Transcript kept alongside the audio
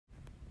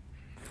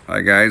Hi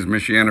guys,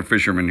 Michiana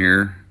Fisherman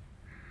here.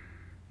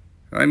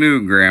 I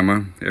knew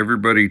Grandma.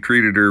 Everybody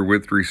treated her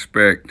with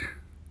respect.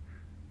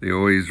 They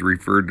always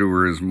referred to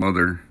her as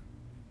Mother.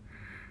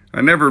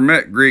 I never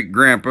met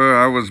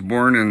Great-Grandpa. I was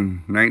born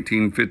in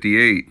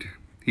 1958.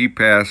 He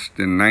passed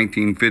in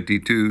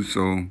 1952,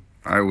 so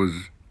I was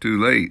too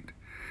late.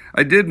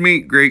 I did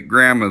meet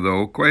Great-Grandma,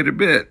 though, quite a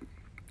bit.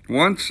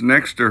 Once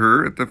next to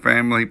her at the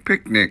family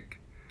picnic.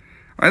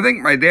 I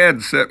think my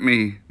dad set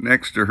me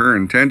next to her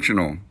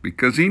intentional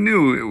because he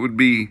knew it would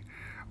be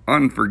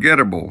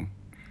unforgettable.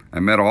 I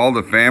met all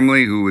the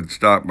family who would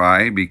stop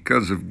by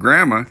because of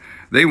Grandma.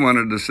 They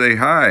wanted to say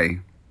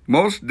hi.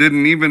 Most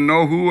didn't even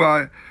know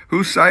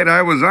whose side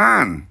I was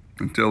on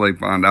until they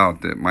found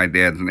out that my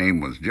dad's name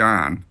was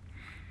John.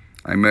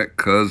 I met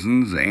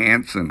cousins,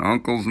 aunts, and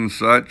uncles and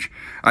such.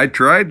 I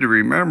tried to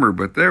remember,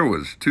 but there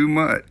was too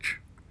much.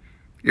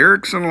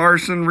 Erickson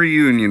Larson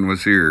reunion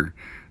was here.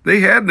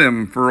 They had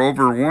them for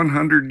over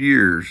 100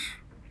 years.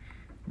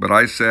 But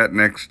I sat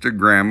next to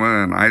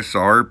Grandma and I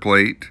saw her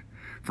plate.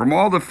 From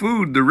all the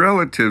food the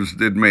relatives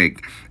did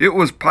make, it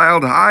was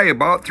piled high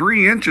about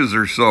 3 inches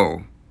or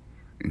so.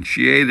 And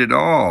she ate it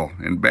all,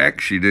 and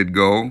back she did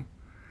go.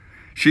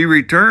 She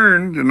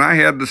returned and I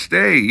had to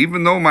stay,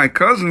 even though my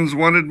cousins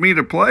wanted me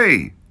to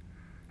play.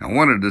 I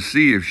wanted to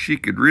see if she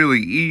could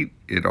really eat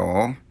it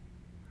all,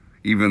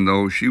 even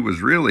though she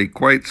was really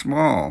quite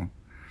small.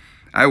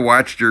 I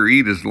watched her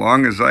eat as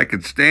long as I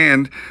could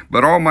stand,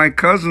 but all my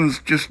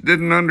cousins just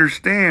didn't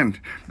understand.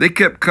 They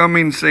kept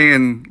coming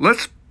saying,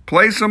 "Let's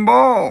play some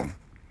ball."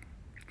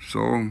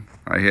 So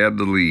I had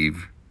to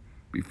leave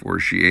before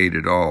she ate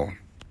it all.